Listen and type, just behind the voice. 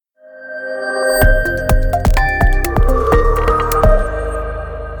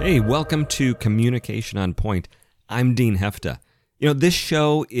Hey, welcome to Communication on Point. I'm Dean Hefta. This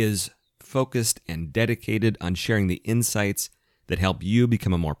show is focused and dedicated on sharing the insights that help you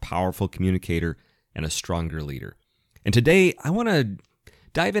become a more powerful communicator and a stronger leader. And today, I want to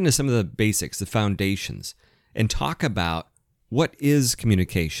dive into some of the basics, the foundations, and talk about what is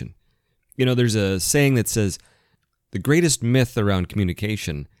communication. There's a saying that says, the greatest myth around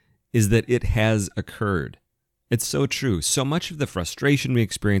communication is that it has occurred. It's so true. So much of the frustration we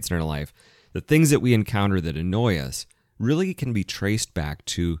experience in our life, the things that we encounter that annoy us, really can be traced back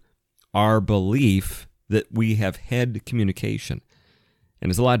to our belief that we have had communication. And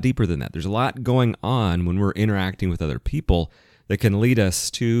it's a lot deeper than that. There's a lot going on when we're interacting with other people that can lead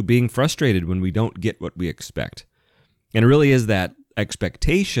us to being frustrated when we don't get what we expect. And it really is that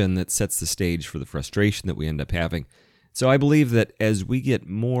expectation that sets the stage for the frustration that we end up having. So I believe that as we get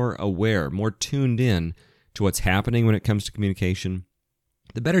more aware, more tuned in to what's happening when it comes to communication,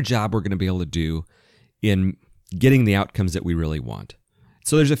 the better job we're going to be able to do in getting the outcomes that we really want.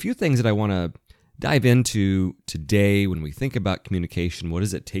 So there's a few things that I want to dive into today when we think about communication. What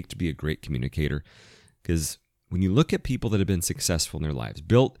does it take to be a great communicator? Because when you look at people that have been successful in their lives,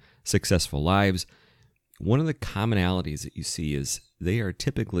 built successful lives, one of the commonalities that you see is they are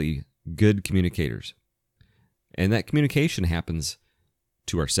typically good communicators. And that communication happens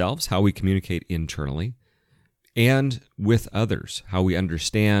to ourselves, how we communicate internally, and with others, how we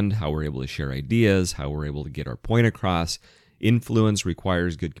understand, how we're able to share ideas, how we're able to get our point across. Influence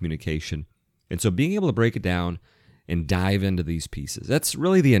requires good communication. And so being able to break it down and dive into these pieces, that's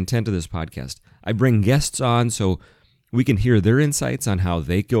really the intent of this podcast. I bring guests on so we can hear their insights on how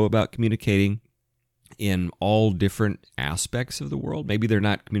they go about communicating in all different aspects of the world. Maybe they're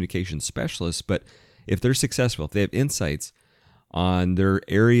not communication specialists, but if they're successful, if they have insights on their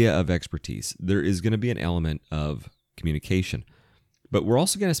area of expertise, there is going to be an element of communication. But we're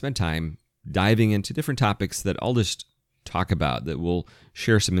also going to spend time diving into different topics that I'll just talk about, that will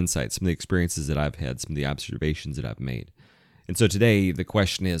share some insights, some of the experiences that I've had, some of the observations that I've made. And so today, the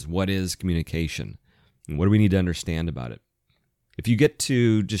question is, what is communication? And what do we need to understand about it? If you get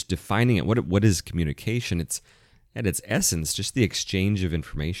to just defining it, what is communication? It's at its essence just the exchange of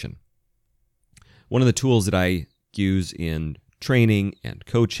information. One of the tools that I use in training and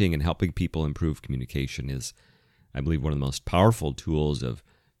coaching and helping people improve communication is, I believe, one of the most powerful tools of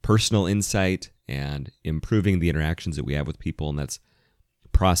personal insight and improving the interactions that we have with people, and that's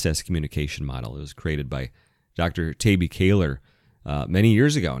process communication model. It was created by Dr. Taby Kaler many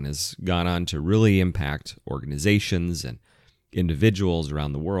years ago and has gone on to really impact organizations and individuals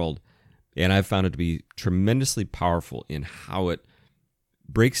around the world. And I've found it to be tremendously powerful in how it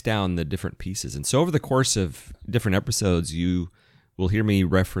breaks down the different pieces. And so over the course of different episodes, you will hear me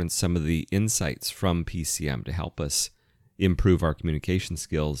reference some of the insights from PCM to help us improve our communication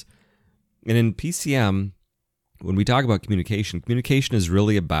skills. And in PCM, when we talk about communication, communication is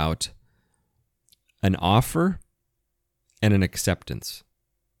really about an offer and an acceptance.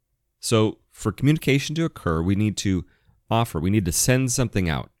 So for communication to occur, we need to offer, we need to send something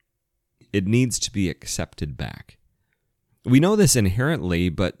out. It needs to be accepted back. We know this inherently,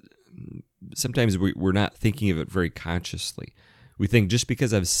 but sometimes we're not thinking of it very consciously. We think just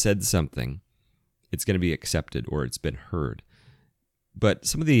because I've said something, it's going to be accepted or it's been heard. But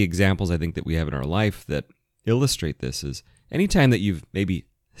some of the examples I think that we have in our life that illustrate this is anytime that you've maybe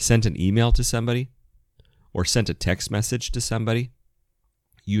sent an email to somebody or sent a text message to somebody,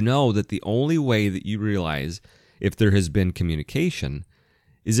 you know that the only way that you realize if there has been communication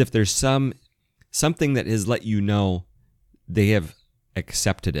is if there's something that has let you know they have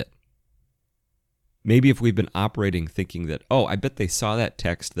accepted it. Maybe if we've been operating thinking that, I bet they saw that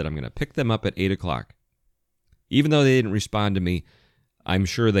text that I'm going to pick them up at 8 o'clock. Even though they didn't respond to me, I'm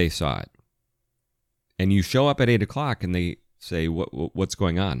sure they saw it. And you show up at 8 o'clock and they say, what's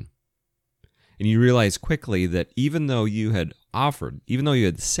going on? And you realize quickly that even though you had offered, even though you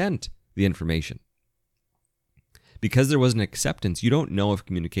had sent the information, because there was an acceptance, you don't know if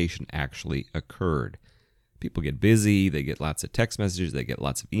communication actually occurred. People get busy, they get lots of text messages, they get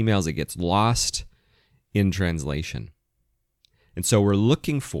lots of emails, it gets lost in translation. And so we're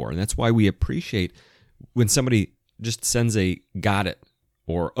looking for, and that's why we appreciate when somebody just sends a got it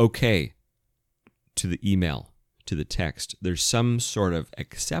or okay to the email, to the text. There's some sort of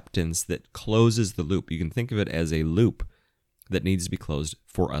acceptance that closes the loop. You can think of it as a loop that needs to be closed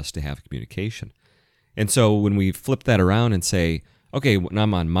for us to have communication. And so when we flip that around and say, okay, when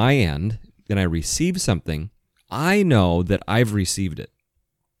I'm on my end and I receive something, I know that I've received it.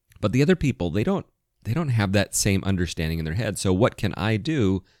 But the other people, they don't have that same understanding in their head. So what can I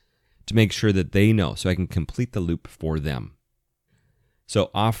do to make sure that they know so I can complete the loop for them? So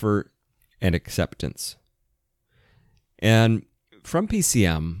offer and acceptance. And from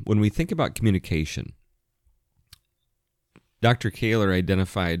PCM, when we think about communication, Dr. Kaler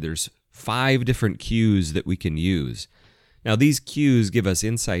identified there's 5 different cues that we can use. Now, these cues give us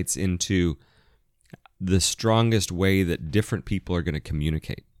insights into the strongest way that different people are going to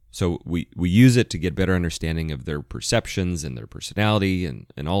communicate. So we use it to get better understanding of their perceptions and their personality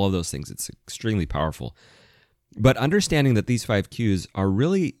and all of those things. It's extremely powerful. But understanding that these 5 cues are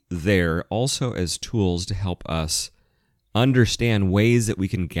really there also as tools to help us understand ways that we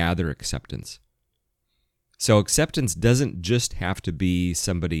can gather acceptance. So acceptance doesn't just have to be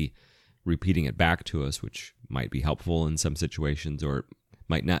somebody repeating it back to us, which might be helpful in some situations, or it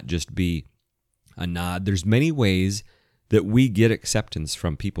might not just be a nod. There's many ways that we get acceptance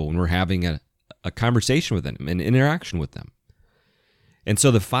from people when we're having a conversation with them, an interaction with them. And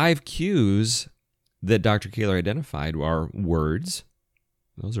so the 5 cues that Dr. Kaler identified are words.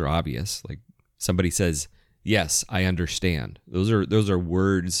 Those are obvious. Like somebody says, "Yes, I understand." Those are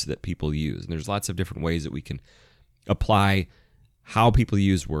words that people use. And there's lots of different ways that we can apply how people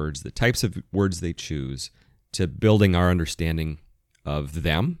use words, the types of words they choose, to building our understanding of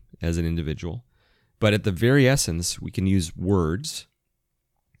them as an individual. But at the very essence, we can use words.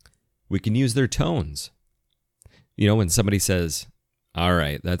 We can use their tones. When somebody says, "All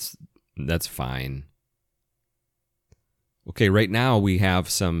right, that's fine." Okay, right now we have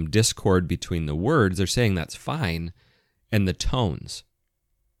some discord between the words, they're saying that's fine, and the tones.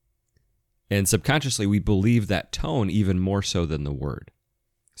 And subconsciously, we believe that tone even more so than the word.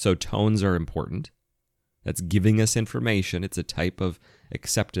 So tones are important. That's giving us information. It's a type of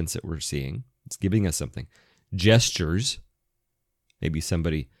acceptance that we're seeing. It's giving us something. Gestures. Maybe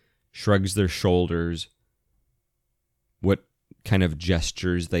somebody shrugs their shoulders. What kind of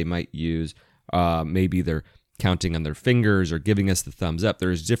gestures they might use. Maybe they're counting on their fingers or giving us the thumbs up.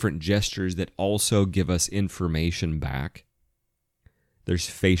 There's different gestures that also give us information back. There's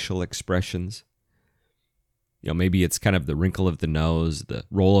facial expressions. Maybe it's kind of the wrinkle of the nose, the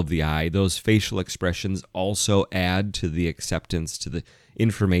roll of the eye. Those facial expressions also add to the acceptance, to the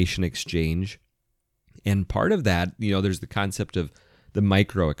information exchange. And part of that, there's the concept of the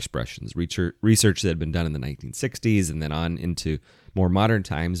micro expressions, research that had been done in the 1960s and then on into more modern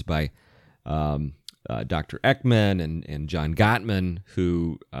times by Dr. Ekman and John Gottman,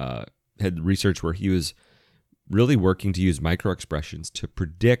 who had research where he was really working to use microexpressions to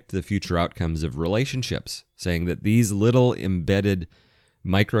predict the future outcomes of relationships, saying that these little embedded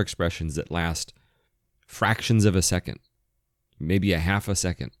microexpressions that last fractions of a second, maybe a half a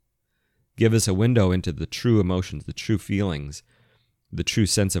second, give us a window into the true emotions, the true feelings, the true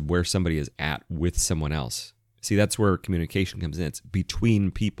sense of where somebody is at with someone else. See, that's where communication comes in. It's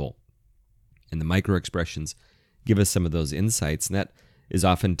between people. And the microexpressions give us some of those insights, and that is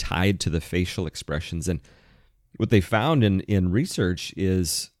often tied to the facial expressions. And what they found in research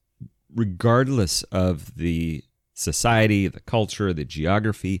is, regardless of the society, the culture, the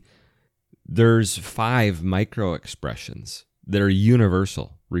geography, there's 5 microexpressions that are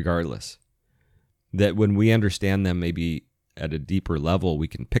universal regardless. That when we understand them maybe at a deeper level, we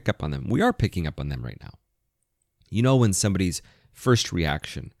can pick up on them. We are picking up on them right now. When somebody's first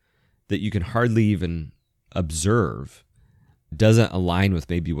reaction that you can hardly even observe doesn't align with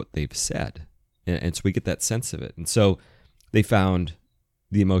maybe what they've said. And so we get that sense of it. And so they found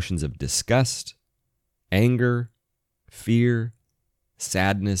the emotions of disgust, anger, fear,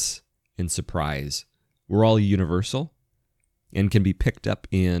 sadness, and surprise were all universal and can be picked up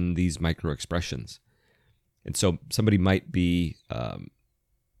in these microexpressions. And so somebody might be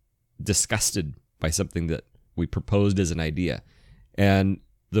disgusted by something that we proposed as an idea. And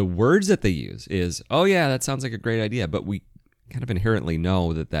the words that they use is, "Oh yeah, that sounds like a great idea," but we kind of inherently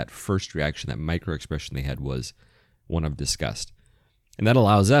know that first reaction, that microexpression they had, was one of disgust. And that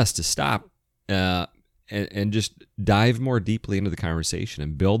allows us to stop and just dive more deeply into the conversation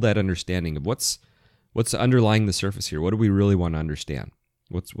and build that understanding of what's underlying the surface here. What do we really want to understand?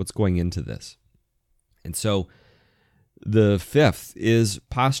 What's going into this? And so the 5th is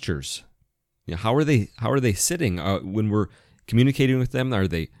postures. How are they sitting when we're communicating with them? Are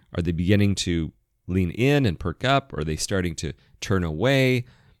they beginning to lean in and perk up? Or are they starting to turn away?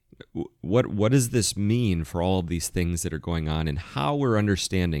 What does this mean for all of these things that are going on, and how we're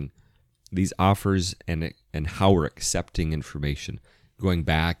understanding these offers and how we're accepting information going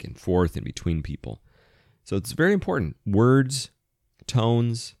back and forth and between people? So it's very important. Words,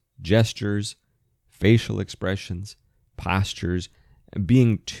 tones, gestures, facial expressions, postures, and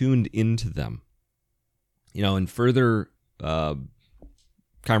being tuned into them. In further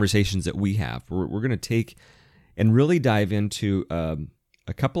conversations that we have, we're going to take and really dive into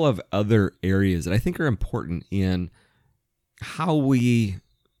a couple of other areas that I think are important in how we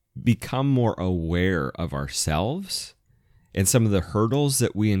become more aware of ourselves and some of the hurdles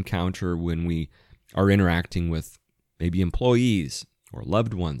that we encounter when we are interacting with maybe employees or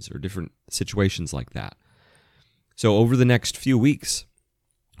loved ones or different situations like that. So over the next few weeks,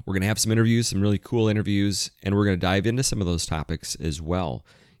 we're going to have some interviews, some really cool interviews, and we're going to dive into some of those topics as well.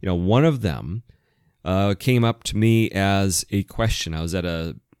 One of them came up to me as a question. I was at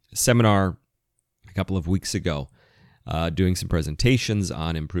a seminar a couple of weeks ago doing some presentations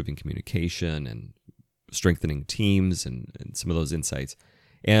on improving communication and strengthening teams and some of those insights.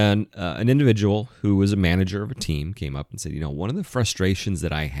 And an individual who was a manager of a team came up and said, one of the frustrations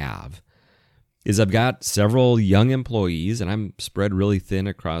that I have is I've got several young employees and I'm spread really thin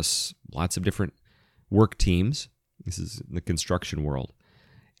across lots of different work teams. This is in the construction world.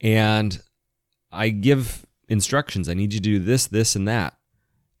 And I give instructions. I need you to do this, this, and that.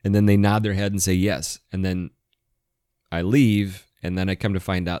 And then they nod their head and say yes. And then I leave, and then I come to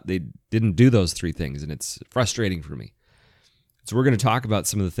find out they didn't do those three things, and it's frustrating for me. So we're going to talk about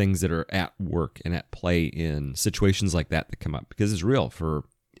some of the things that are at work and at play in situations like that come up, because it's real for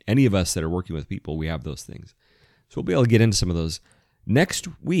any of us that are working with people. We have those things. So we'll be able to get into some of those. Next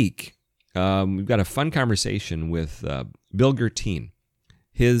week, we've got a fun conversation with Bill Gertine.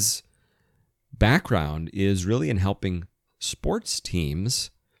 His background is really in helping sports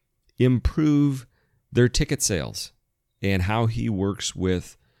teams improve their ticket sales and how he works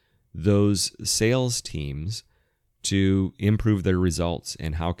with those sales teams to improve their results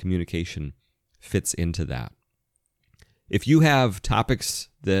and how communication fits into that. If you have topics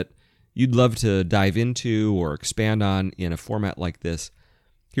that you'd love to dive into or expand on in a format like this,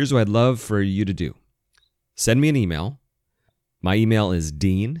 here's what I'd love for you to do. Send me an email. My email is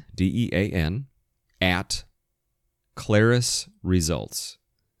Dean, D-E-A-N, at Clarus Results,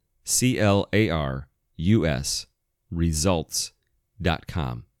 C-L-A-R-U-S,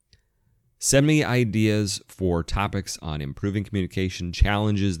 results.com. Send me ideas for topics on improving communication,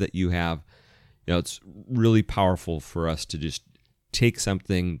 challenges that you have. It's really powerful for us to just take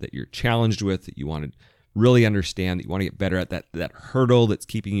something that you're challenged with, that you want to really understand, that you want to get better at, that hurdle that's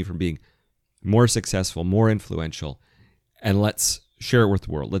keeping you from being more successful, more influential, and let's share it with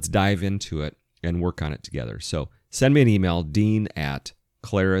the world. Let's dive into it and work on it together. So send me an email, dean at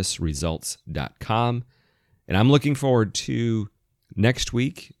clarusresults.com. And I'm looking forward to next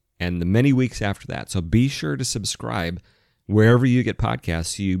week and the many weeks after that. So be sure to subscribe wherever you get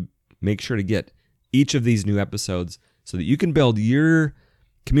podcasts. So you make sure to get each of these new episodes so that you can build your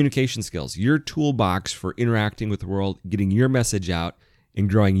communication skills, your toolbox for interacting with the world, getting your message out, and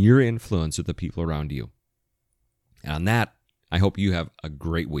growing your influence with the people around you. And on that, I hope you have a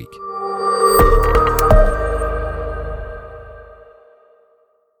great week.